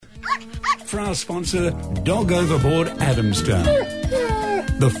for our sponsor, Dog Overboard Adamstown.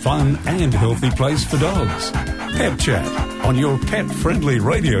 The fun and healthy place for dogs. Pet Chat on your pet-friendly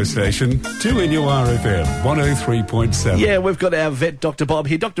radio station, 2NURFM 103.7. Yeah, we've got our vet, Dr. Bob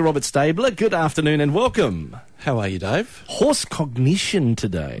here. Dr. Robert Stabler, good afternoon and welcome. How are you, Dave? Horse cognition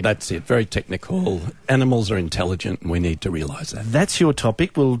today. That's it, very technical. Animals are intelligent and we need to realise that. That's your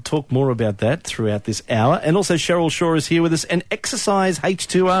topic. We'll talk more about that throughout this hour. And also Cheryl Shaw is here with us, and Exercise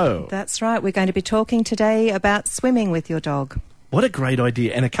H2O. That's right. We're going to be talking today about swimming with your dog. What a great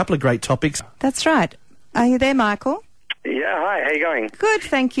idea, and a couple of great topics. That's right. Are you there, Michael? Yeah, hi, how you going? Good,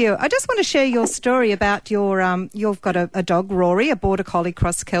 thank you. I just want to share your story about your, you've got a dog, Rory, a Border Collie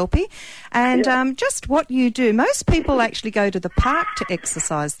Cross Kelpie, and just what you do. Most people actually go to the park to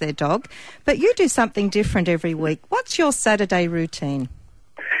exercise their dog, but you do something different every week. What's your Saturday routine?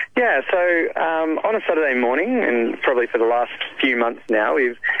 Yeah, so on a Saturday morning, and probably for the last few months now,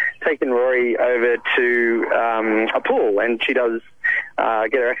 we've taken Rory over to a pool, and she does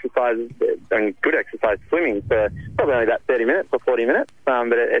get her exercise, and good exercise, swimming for probably only about 30 minutes or 40 minutes,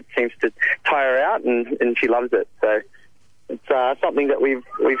 but it seems to tire her out, and she loves it. So it's something that we've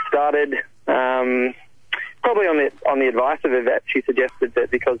started probably on the advice of a vet. She suggested that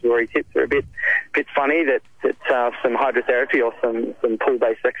because Rory's hips are a bit funny, that some hydrotherapy or some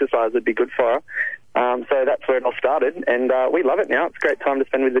pool-based exercise would be good for her. So that's where it all started, and we love it now. It's a great time to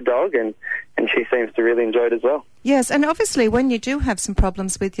spend with the dog, and she seems to really enjoy it as well. Yes, and obviously when you do have some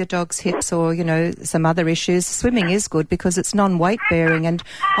problems with your dog's hips or, you know, some other issues, swimming is good because it's non-weight bearing, and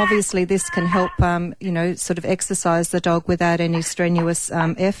obviously this can help, sort of exercise the dog without any strenuous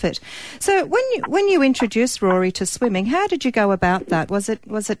effort. So when you introduced Rory to swimming, how did you go about that? Was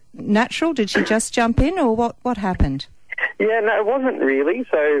it natural? Did she just jump in, or what happened? Yeah, no, it wasn't really.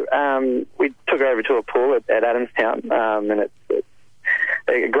 So we took her over to a pool at Adamstown, and it's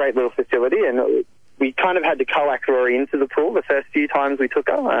a great little facility, and we kind of had to coax Rory into the pool the first few times we took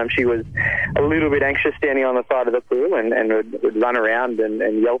her. She was a little bit anxious standing on the side of the pool and would run around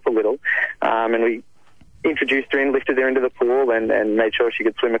and yelp a little. And we introduced her in, lifted her into the pool and made sure she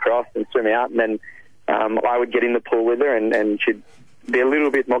could swim across and swim out. And then I would get in the pool with her and she'd be a little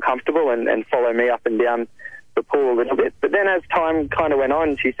bit more comfortable and follow me up and down the pool a little bit. But then as time kind of went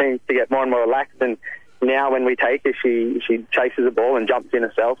on, she seems to get more and more relaxed, and now when we take her, she chases a ball and jumps in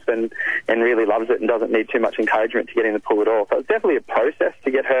herself and really loves it and doesn't need too much encouragement to get in the pool at all. So it's definitely a process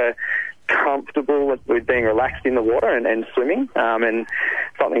to get her comfortable with being relaxed in the water and swimming, and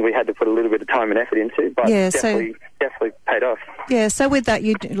something we had to put a little bit of time and effort into, but definitely paid off. Yeah, so with that,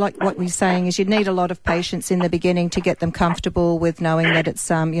 like what we're saying is you'd need a lot of patience in the beginning to get them comfortable with knowing that it's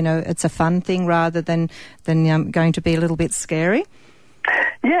it's a fun thing rather than going to be a little bit scary.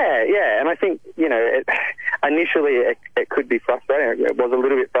 Yeah, and I think, initially it could be frustrating. It was a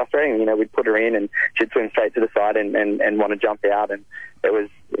little bit frustrating. We'd put her in and she'd swim straight to the side and want to jump out, and there was,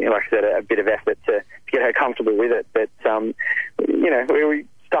 like I said, a bit of effort to get her comfortable with it. But, we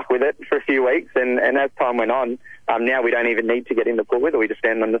stuck with it for a few weeks, and as time went on, now we don't even need to get in the pool with her. We just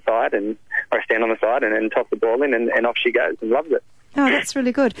stand on the side and toss the ball in, and off she goes and loves it. Oh, that's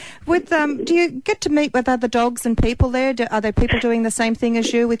really good. Do you get to meet with other dogs and people there? Are there people doing the same thing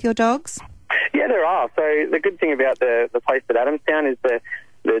as you with your dogs? Yeah, there are. So the good thing about the place at Adamstown is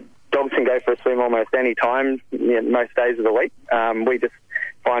the dogs can go for a swim almost any time, most days of the week. We just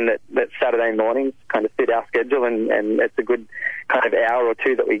find that Saturday mornings kind of fit our schedule, and it's a good kind of hour or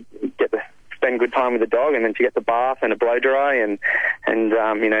two that we get to spend good time with the dog, and then she gets a bath and a blow dry, and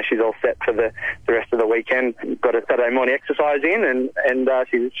she's all set for the rest of the weekend. Got a Saturday morning exercise in, and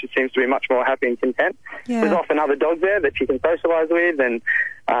she seems to be much more happy and content. Yeah. There's often other dogs there that she can socialise with,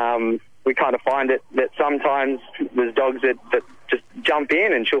 and we kind of find it that sometimes there's dogs that just jump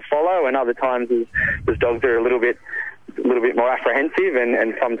in and she'll follow, and other times there's dogs that are a little bit more apprehensive,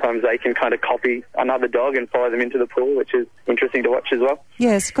 and sometimes they can kind of copy another dog and follow them into the pool, which is interesting to watch as well.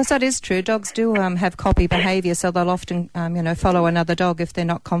 Yes, because that is true. Dogs do have copy behaviour, so they'll often follow another dog if they're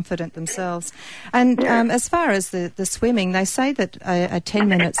not confident themselves. And as far as the swimming, they say that a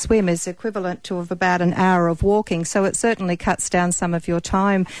 10-minute swim is equivalent to about an hour of walking, so it certainly cuts down some of your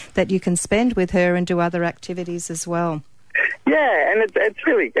time that you can spend with her and do other activities as well. Yeah, and it's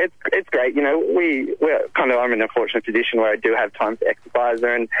really great. We're kind of, I'm in a fortunate position where I do have time to exercise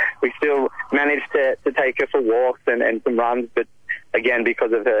her, and we still manage to take her for walks and some runs. But again,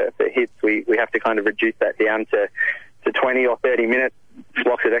 because of her hips, we have to kind of reduce that down to 20 or 30 minutes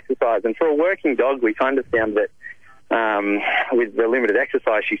blocks of exercise. And for a working dog, we kind of found that with the limited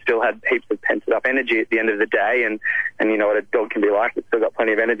exercise, she still had heaps of pent up energy at the end of the day, and you know what a dog can be like. It's still got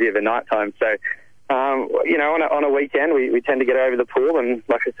plenty of energy over night time. So You know, on a weekend, we tend to get her over the pool and,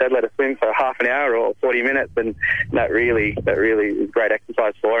 like I said, let her swim for half an hour or 40 minutes, and that really is great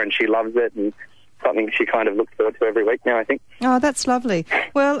exercise for her, and she loves it, and something she kind of looks forward to every week now, I think. Oh, that's lovely.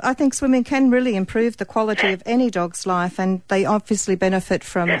 Well, I think swimming can really improve the quality of any dog's life, and they obviously benefit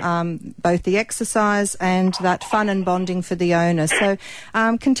from both the exercise and that fun and bonding for the owner. So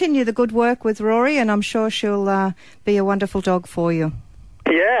continue the good work with Rory, and I'm sure she'll be a wonderful dog for you.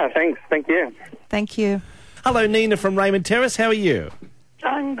 Yeah, thanks. Thank you. Thank you. Hello, Nina from Raymond Terrace. How are you?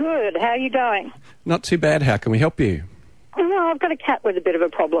 I'm good. How are you going? Not too bad. How can we help you? Well, I've got a cat with a bit of a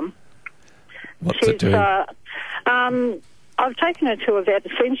problem. What's it doing? I've taken her to a vet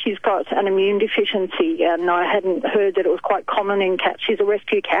since she's got an immune deficiency, and I hadn't heard that it was quite common in cats. She's a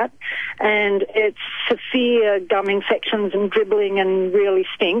rescue cat, and it's severe gum infections and dribbling and really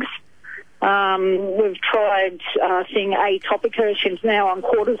stinks. We've tried seeing a topica. She's now on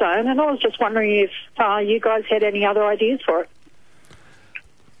cortisone, and I was just wondering if you guys had any other ideas for it.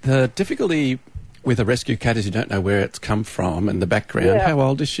 The difficulty with a rescue cat is you don't know where it's come from and the background. Yeah. How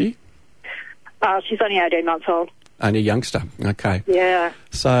old is she? She's only 18 months old. Only a youngster. Okay. Yeah.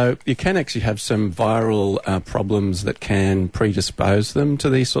 So you can actually have some viral problems that can predispose them to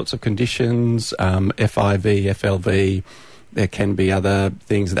these sorts of conditions, FIV, FLV. There can be other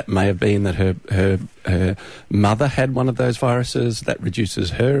things that may have been that her mother had one of those viruses that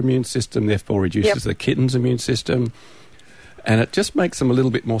reduces her immune system, therefore reduces the kitten's immune system. And it just makes them a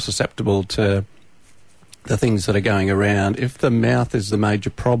little bit more susceptible to the things that are going around. If the mouth is the major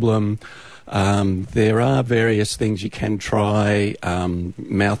problem, there are various things you can try,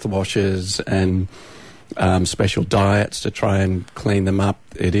 mouthwashes and special diets to try and clean them up.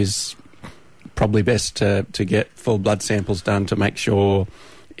 It is probably best to get full blood samples done to make sure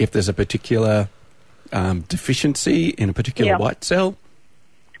if there's a particular deficiency in a particular white cell.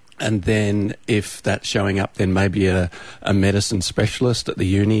 And then if that's showing up, then maybe a medicine specialist at the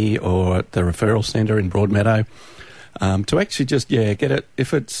uni or at the referral centre in Broadmeadow to actually just, get it.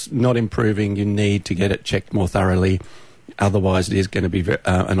 If it's not improving, you need to get it checked more thoroughly. Otherwise, it is going to be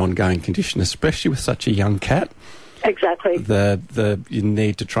an ongoing condition, especially with such a young cat. Exactly. You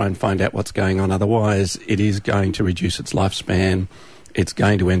need to try and find out what's going on. Otherwise, it is going to reduce its lifespan. It's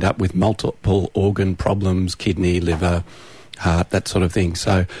going to end up with multiple organ problems, kidney, liver, heart, that sort of thing.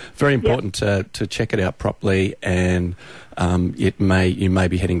 So very important to check it out properly, and you may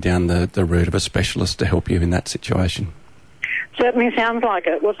be heading down the route of a specialist to help you in that situation. Certainly sounds like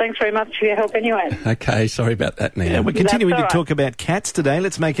it. Well, thanks very much for your help anyway. Okay, sorry about that, Nina. Yeah, we're continuing to right. talk about cats today.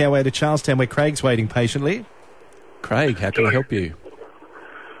 Let's make our way to Charlestown, where Craig's waiting patiently. Craig, how can I help you?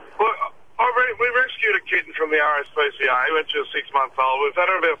 Well, we rescued a kitten from the RSPCA when she was 6 months old. We've had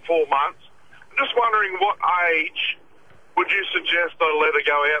her about 4 months. I'm just wondering, what age would you suggest I let her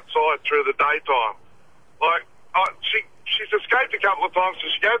go outside through the daytime? Like, she's escaped a couple of times, so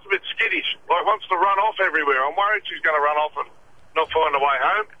she goes a bit skittish, like wants to run off everywhere. I'm worried she's going to run off and not find a way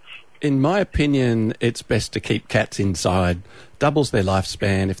home. In my opinion, it's best to keep cats inside. Doubles their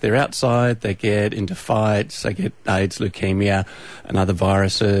lifespan. If they're outside, they get into fights, they get AIDS, leukemia and other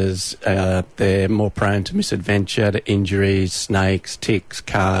viruses. They're more prone to misadventure, to injuries, snakes, ticks,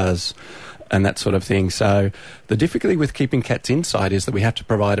 cars and that sort of thing. So the difficulty with keeping cats inside is that we have to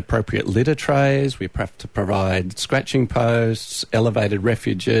provide appropriate litter trays, we have to provide scratching posts, elevated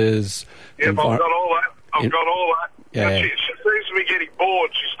refuges. Yep, I've got all that. I've got all that. Yeah. But she seems to be getting bored.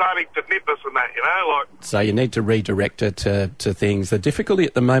 She's starting to nip us and that, So you need to redirect her to things. The difficulty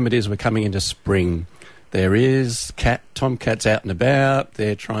at the moment is we're coming into spring. There is tomcats out and about.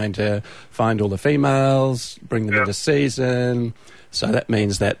 They're trying to find all the females, bring them into season. So that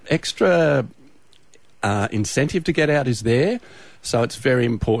means that extra incentive to get out is there. So it's very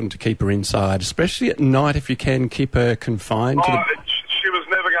important to keep her inside, especially at night if you can keep her confined. She was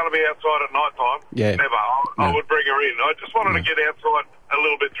never going to be outside at night time. Yeah. Never. I would bring her in. I just wanted to get outside a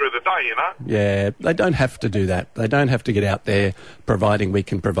little bit through the day, Yeah, they don't have to do that. They don't have to get out there, providing we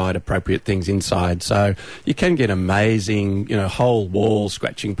can provide appropriate things inside. So you can get amazing, whole wall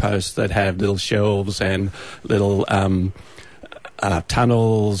scratching posts that have little shelves and little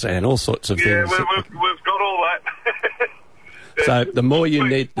tunnels and all sorts of things. Yeah, we've got all that. So the more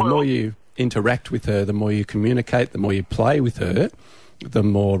you interact with her, the more you communicate, the more you play with her, the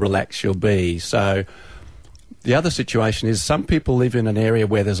more relaxed she'll be. So the other situation is some people live in an area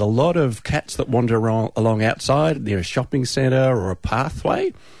where there's a lot of cats that wander along outside near a shopping centre or a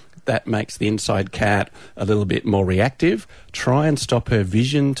pathway. that makes the inside cat a little bit more reactive. Try and stop her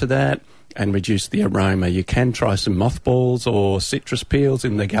vision to that and reduce the aroma. You can try some mothballs or citrus peels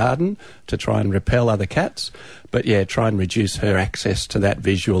in the garden to try and repel other cats. But yeah, try and reduce her access to that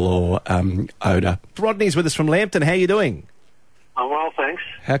visual or odour. Rodney's with us from Lambton. How are you doing? I'm well, thanks.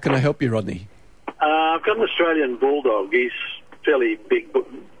 How can I help you, Rodney? I've got an Australian bulldog. He's a fairly big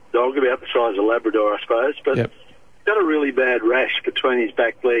dog, about the size of a Labrador, I suppose, but Yep. he's got a really bad rash between his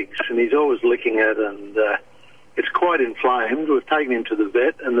back legs, and he's always licking it, and it's quite inflamed. We've taken him to the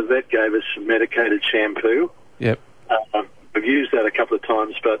vet, and the vet gave us some medicated shampoo. Yep. We've used that a couple of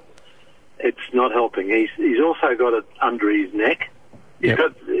times, but it's not helping. He's also got it under his neck.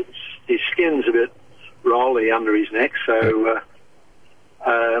 His skin's a bit rolly under his neck, so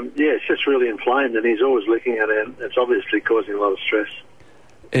it's just really inflamed, and he's always licking it, and it's obviously causing a lot of stress.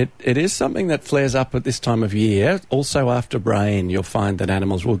 It is something that flares up at this time of year. Also after brain, you'll find that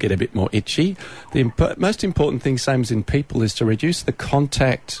animals will get a bit more itchy. The most important thing, same as in people, is to reduce the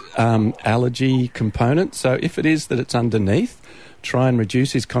contact allergy component. So if it is that it's underneath, try and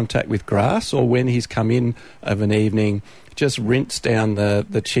reduce his contact with grass, or when he's come in of an evening, just rinse down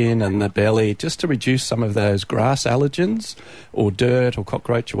the chin and the belly just to reduce some of those grass allergens or dirt or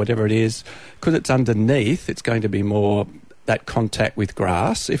cockroach or whatever it is. Because it's underneath, it's going to be more that contact with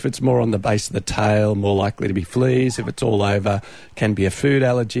grass. If it's more on the base of the tail, more likely to be fleas. If it's all over, can be a food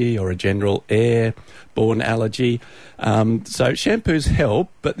allergy or a general airborne allergy. So shampoos help,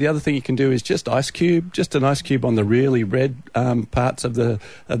 but the other thing you can do is just an ice cube on the really red parts of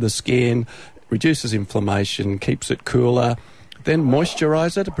the skin, reduces inflammation, keeps it cooler. Then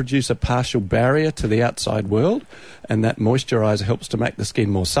moisturiser to produce a partial barrier to the outside world, and that moisturiser helps to make the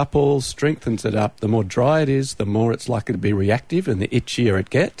skin more supple, strengthens it up. The more dry it is, the more it's likely to be reactive and the itchier it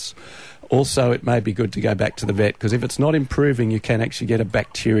gets. Also, it may be good to go back to the vet, because if it's not improving, you can actually get a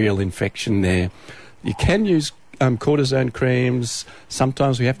bacterial infection there. You can use cortisone creams.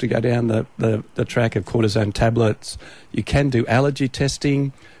 Sometimes we have to go down the track of cortisone tablets. You can do allergy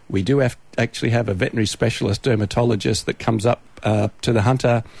testing. We do actually have a veterinary specialist dermatologist that comes up to the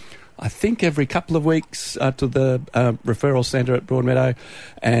Hunter, I think every couple of weeks, to the referral centre at Broadmeadow,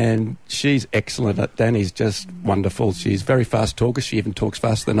 and she's excellent. Danny's just wonderful. She's very fast talker. She even talks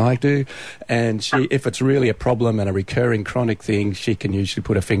faster than I do, and if it's really a problem and a recurring chronic thing, she can usually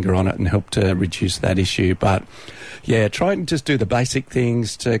put a finger on it and help to reduce that issue. But yeah, try and just do the basic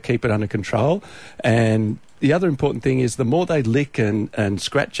things to keep it under control. And the other important thing is the more they lick and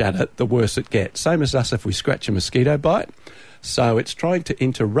scratch at it, the worse it gets. Same as us if we scratch a mosquito bite. So it's trying to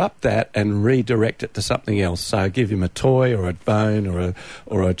interrupt that and redirect it to something else. So give him a toy or a bone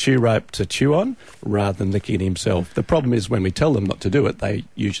or a chew rope to chew on rather than licking it himself. The problem is when we tell them not to do it, they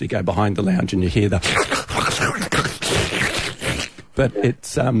usually go behind the lounge and you hear the... But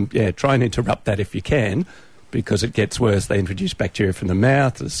it's, try and interrupt that if you can, because it gets worse. They introduce bacteria from the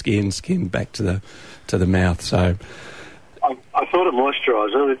mouth to the skin back to the mouth. So I thought of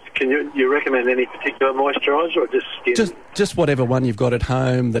moisturiser. Can you recommend any particular moisturiser or just skin? Just whatever one you've got at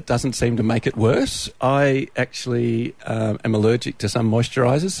home that doesn't seem to make it worse. I actually am allergic to some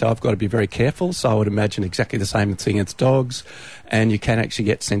moisturisers, so I've got to be very careful. So I would imagine exactly the same thing as dogs. And you can actually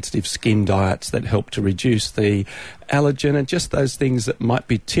get sensitive skin diets that help to reduce the allergen and just those things that might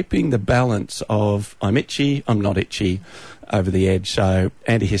be tipping the balance of I'm itchy, I'm not itchy over the edge. So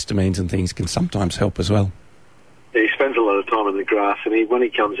antihistamines and things can sometimes help as well. He spends a lot of time in the grass, and when he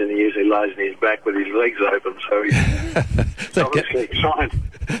comes in, he usually lays on his back with his legs open, so he's obviously trying to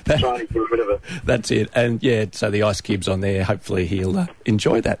get rid of it. That's it. And, so the ice cube's on there. Hopefully he'll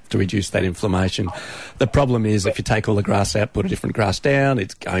enjoy that to reduce that inflammation. The problem is if you take all the grass out, put a different grass down,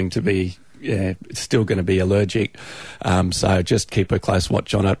 it's going to be... it's still going to be allergic. So just keep a close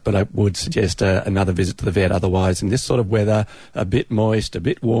watch on it. But I would suggest another visit to the vet. Otherwise, in this sort of weather, a bit moist, a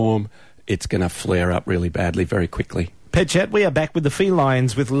bit warm, it's going to flare up really badly very quickly. Pet Chat, we are back with the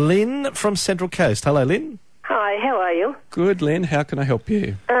felines with Lynn from Central Coast. Hello, Lynn. Hi, how are you? Good, Lynn. How can I help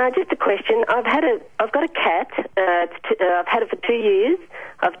you? Just a question. I've got a cat. I've had it for 2 years.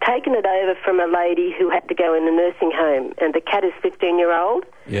 I've taken it over from a lady who had to go in a nursing home, and the cat is 15-year-old.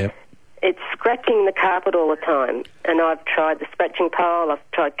 Yeah. It's scratching the carpet all the time, and I've tried the scratching pole,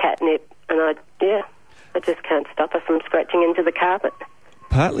 I've tried catnip, and I just can't stop her from scratching into the carpet.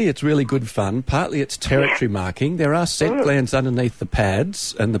 Partly it's really good fun, partly it's territory marking. There are scent glands underneath the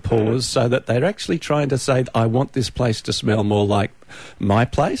pads and the paws so that they're actually trying to say, I want this place to smell more like my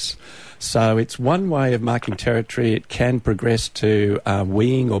place. So it's one way of marking territory. It can progress to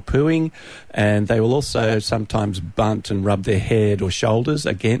weeing or pooing, and they will also sometimes bunt and rub their head or shoulders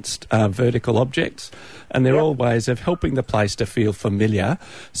against vertical objects. And they're all ways of helping the place to feel familiar.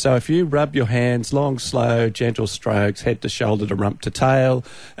 So if you rub your hands, long, slow, gentle strokes, head to shoulder to rump to tail,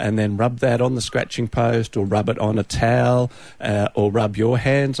 and then rub that on the scratching post or rub it on a towel, or rub your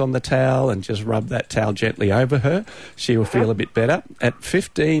hands on the towel and just rub that towel gently over her, she will feel a bit better. At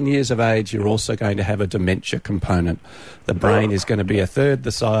 15 years of age, you're also going to have a dementia component. The brain is going to be a third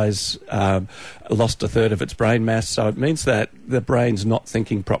the size, lost a third of its brain mass, so it means that the brain's not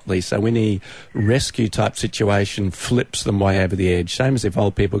thinking properly. So any rescue type situation flips them way over the edge. Same as if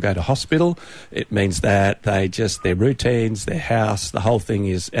old people go to hospital, it means that their routines, their house, the whole thing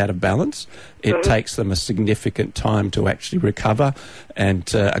is out of balance. It takes them a significant time to actually recover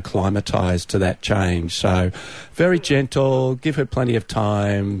and acclimatise to that change. So very gentle, give her plenty of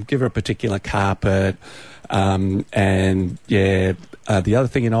time, give her a particular carpet. The other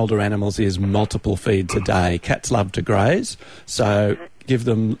thing in older animals is multiple feeds a day. Cats love to graze, so give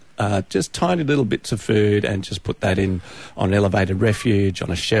them just tiny little bits of food and just put that in on elevated refuge, on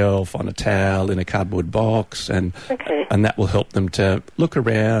a shelf, on a towel, in a cardboard box, and that will help them to look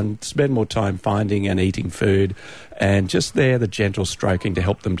around, spend more time finding and eating food, and just the gentle stroking to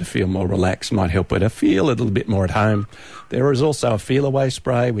help them to feel more relaxed might help her to feel a little bit more at home. There is also a feel-away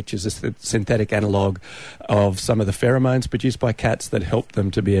spray, which is a synthetic analogue of some of the pheromones produced by cats that help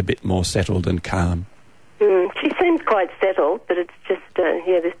them to be a bit more settled and calm. She seems quite settled, but it's just,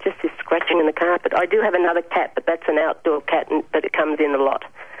 there's just this scratching in the carpet. I do have another cat, but that's an outdoor cat, but it comes in a lot.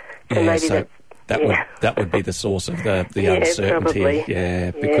 So that would be the source of the uncertainty.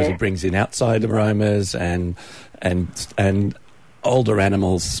 Probably. Because it brings in outside aromas and older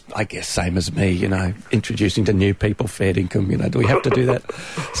animals, I guess, same as me, introducing to new people, fair income, do we have to do that?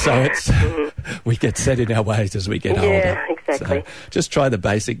 So we get set in our ways as we get older. Yeah, exactly. So just try the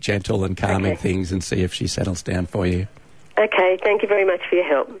basic gentle and calming things and see if she settles down for you. Okay, thank you very much for your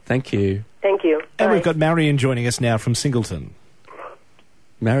help. Thank you. Thank you. And Bye. we've got Marion joining us now from Singleton.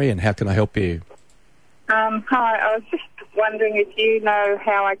 Marion, how can I help you? Hi, I was just wondering if you know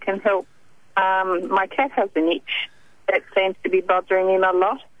how I can help. My cat has an itch that seems to be bothering him a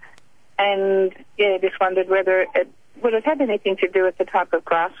lot, and just wondered whether would it have anything to do with the type of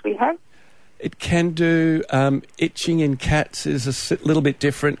grass we have? It can do. Itching in cats is a little bit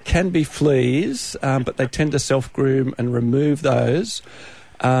different. Can be fleas, but they tend to self-groom and remove those.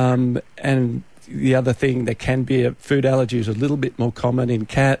 And the other thing, there can be food allergies, a little bit more common in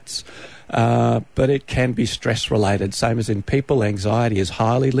cats. But it can be stress-related. Same as in people, anxiety is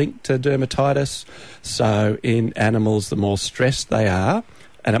highly linked to dermatitis. So in animals, the more stressed they are,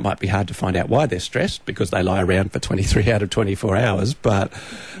 and it might be hard to find out why they're stressed because they lie around for 23 out of 24 hours, but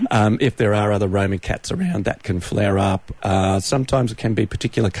if there are other roaming cats around, that can flare up. Sometimes it can be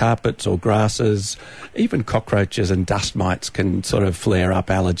particular carpets or grasses. Even cockroaches and dust mites can sort of flare up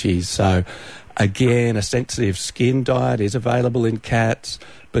allergies. So again, a sensitive skin diet is available in cats,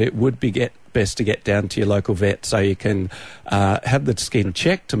 but it would be best to get down to your local vet so you can have the skin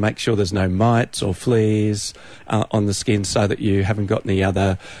checked to make sure there's no mites or fleas on the skin so that you haven't got any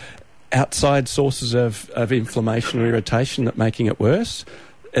other outside sources of inflammation or irritation that making it worse.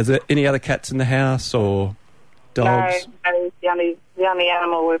 Is there any other cats in the house or dogs? No, the only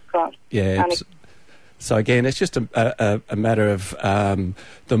animal we've got. Yeah. So again, it's just a matter of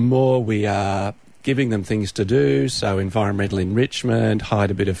the more we are giving them things to do, so environmental enrichment, hide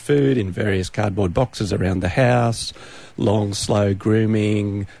a bit of food in various cardboard boxes around the house, long, slow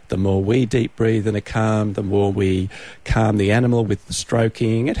grooming. The more we deep breathe and are calm, the more we calm the animal with the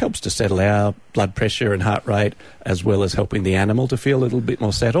stroking. It helps to settle our blood pressure and heart rate, as well as helping the animal to feel a little bit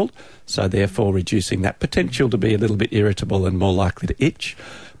more settled, so therefore reducing that potential to be a little bit irritable and more likely to itch.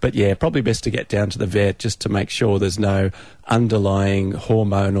 But yeah, probably best to get down to the vet just to make sure there's no underlying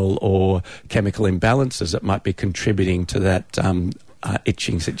hormonal or chemical imbalances that might be contributing to that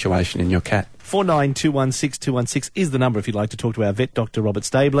itching situation in your cat. 49216216 is the number if you'd like to talk to our vet, Dr. Robert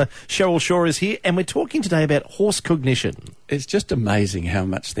Stabler. Cheryl Shaw is here, and we're talking today about horse cognition. It's just amazing how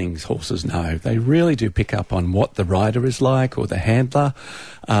much things horses know. They really do pick up on what the rider is like or the handler.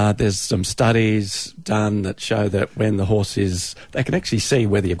 There's some studies done that show that when the horse is... They can actually see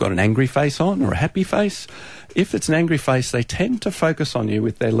whether you've got an angry face on or a happy face. If it's an angry face, they tend to focus on you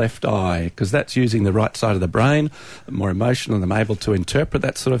with their left eye because that's using the right side of the brain, more emotional, and I'm able to interpret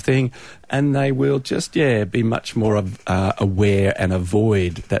that sort of thing. And they will just, be much more aware and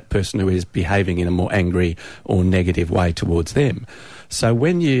avoid that person who is behaving in a more angry or negative way towards them. So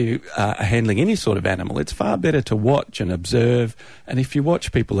when you are handling any sort of animal, it's far better to watch and observe. And if you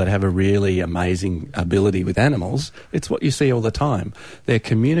watch people that have a really amazing ability with animals, it's what you see all the time. They're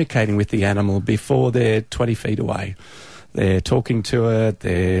communicating with the animal before they're 20 feet away. They're talking to it,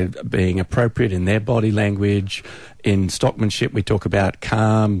 they're being appropriate in their body language. In stockmanship, we talk about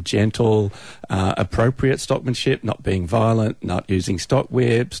calm, gentle, appropriate stockmanship, not being violent, not using stock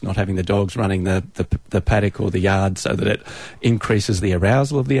whips, not having the dogs running the paddock or the yard so that it increases the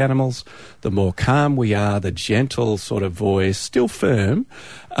arousal of the animals. The more calm we are, the gentle sort of voice, still firm.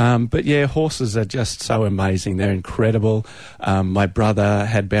 But horses are just so amazing. They're incredible. My brother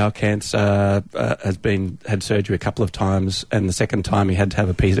had bowel cancer, had surgery a couple of times, and the second time he had to have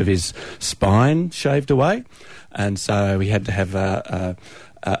a piece of his spine shaved away. And so he had to have a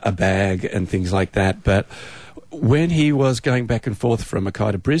bag and things like that. But when he was going back and forth from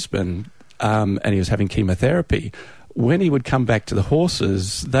Mackay to Brisbane and he was having chemotherapy, when he would come back to the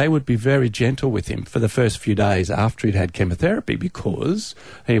horses, they would be very gentle with him for the first few days after he'd had chemotherapy because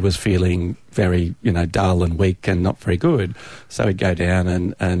he was feeling very, dull and weak and not very good. So he'd go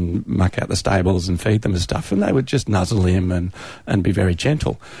down and muck out the stables and feed them and stuff, and they would just nuzzle him and be very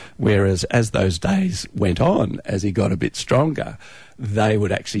gentle. Whereas as those days went on, as he got a bit stronger, they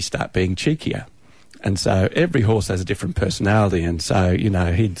would actually start being cheekier. And so every horse has a different personality, and so,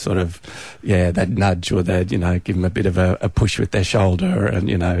 he'd sort of, they'd nudge or they'd, give him a bit of a push with their shoulder and,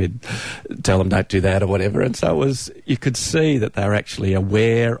 he'd tell them don't do that or whatever. And so you could see that they were actually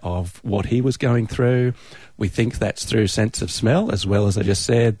aware of what he was going through. We think that's through sense of smell, as well as I just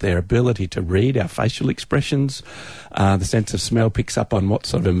said, their ability to read our facial expressions. The sense of smell picks up on what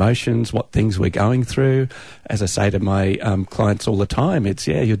sort of emotions, what things we're going through. As I say to my clients all the time, it's,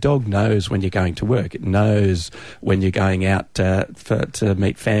 your dog knows when you're going to work. It knows when you're going out to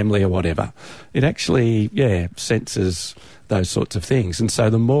meet family or whatever. It actually, senses those sorts of things. And so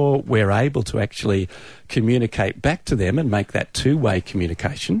the more we're able to actually communicate back to them and make that two-way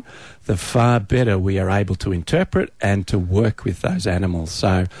communication, the far better we are able to interpret and to work with those animals.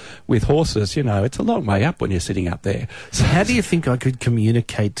 So with horses, it's a long way up when you're sitting up there. So how do you think I could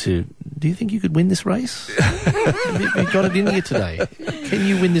communicate to... Do you think you could win this race? You've got it in you today. Can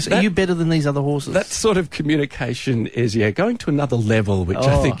you win this? Are you better than these other horses? That sort of communication is, going to another level, which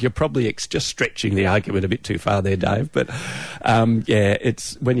I think you're probably just stretching the argument a bit too far there, Dave. But,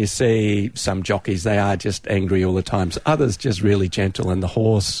 it's when you see some jockeys, they are just angry all the time. So others just really gentle, and the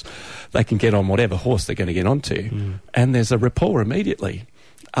horse, they can get on whatever horse they're going to get onto. And there's a rapport immediately.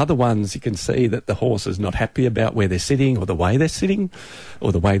 Other ones, you can see that the horse is not happy about where they're sitting or the way they're sitting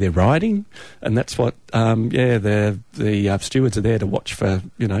or the way they're riding. And that's what, the stewards are there to watch for,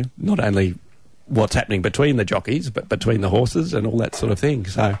 not only what's happening between the jockeys, but between the horses and all that sort of thing.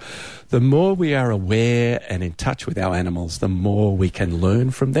 So the more we are aware and in touch with our animals, the more we can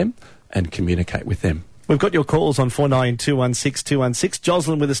learn from them and communicate with them. We've got your calls on 49216216.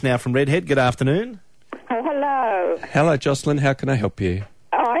 Jocelyn with us now from Redhead. Good afternoon. Oh, hello. Hello, Jocelyn. How can I help you?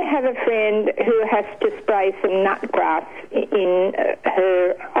 I have a friend who has to spray some nut grass in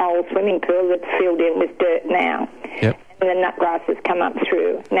her old swimming pool that's filled in with dirt now. Yep. And the nut grass has come up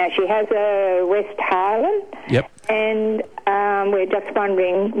through. Now, she has a West Highland. Yep. And we're just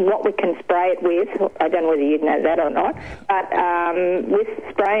wondering what we can spray it with. I don't know whether you'd know that or not. But with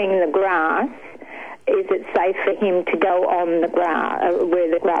spraying the grass, is it safe for him to go on the grass where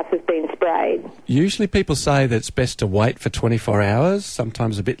the grass has been sprayed? Usually people say that it's best to wait for 24 hours,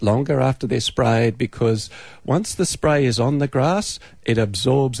 sometimes a bit longer after they're sprayed, because once the spray is on the grass, it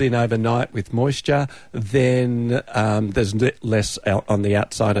absorbs in overnight with moisture, then there's less on the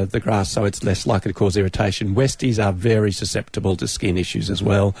outside of the grass, so it's less likely to cause irritation. Westies are very susceptible to skin issues as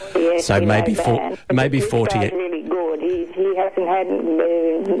well. Yes, so maybe 40... really good. He hasn't had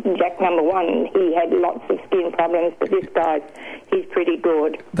Jack number one. He had lots of skin problems, but this guy's, he's pretty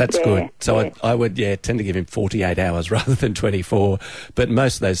good. That's good. So I would tend to give him 48 hours rather than 24. But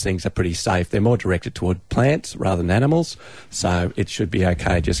most of those things are pretty safe. They're more directed toward plants rather than animals. So it should be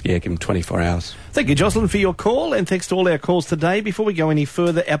okay. Just give him 24 hours. Thank you, Jocelyn, for your call, and thanks to all our calls today. Before we go any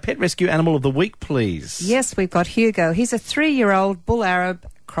further, our pet rescue animal of the week, please. Yes, we've got Hugo. He's a 3-year-old bull Arab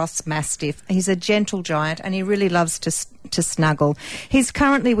cross mastiff. He's a gentle giant and he really loves to snuggle. He's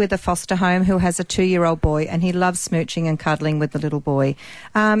currently with a foster home who has a 2-year-old boy, and he loves smooching and cuddling with the little boy.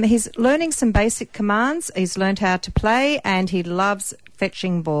 He's learning some basic commands. He's learned how to play, and he loves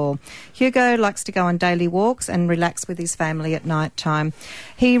fetching ball. Hugo likes to go on daily walks and relax with his family at night time.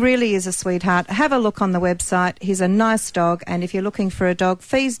 He really is a sweetheart. Have a look on the website. He's a nice dog, and if you're looking for a dog,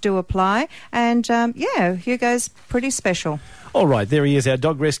 fees do apply. And, Hugo's pretty special. All right, there he is, our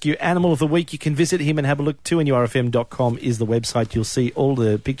dog rescue animal of the week. You can visit him and have a look. 2NURFM.com is the website. You'll see all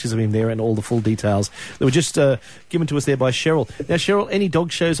the pictures of him there and all the full details that were just given to us there by Cheryl. Now, Cheryl, any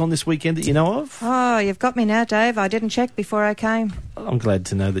dog shows on this weekend that you know of? Oh, you've got me now, Dave. I didn't check before I came. I'm glad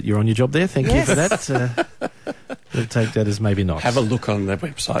to know that you're on your job there. Thank you for that. We'll take that as maybe not. Have a look on the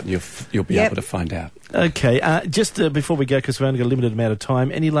website and you'll be able to find out. Okay, just before we go, because we've only got a limited amount of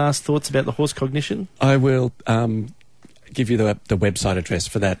time, any last thoughts about the horse cognition? I will give you the website address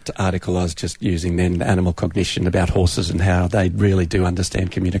for that article I was just using then, Animal Cognition, about horses and how they really do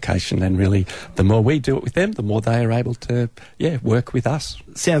understand communication, and really the more we do it with them, the more they are able to work with us.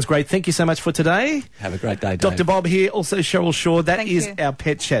 Sounds great. Thank you so much for today. Have a great day, Dave. Dr. Bob here, also Cheryl Shaw. That is our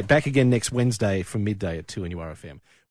Pet Chat. Back again next Wednesday from midday at 2NURFM.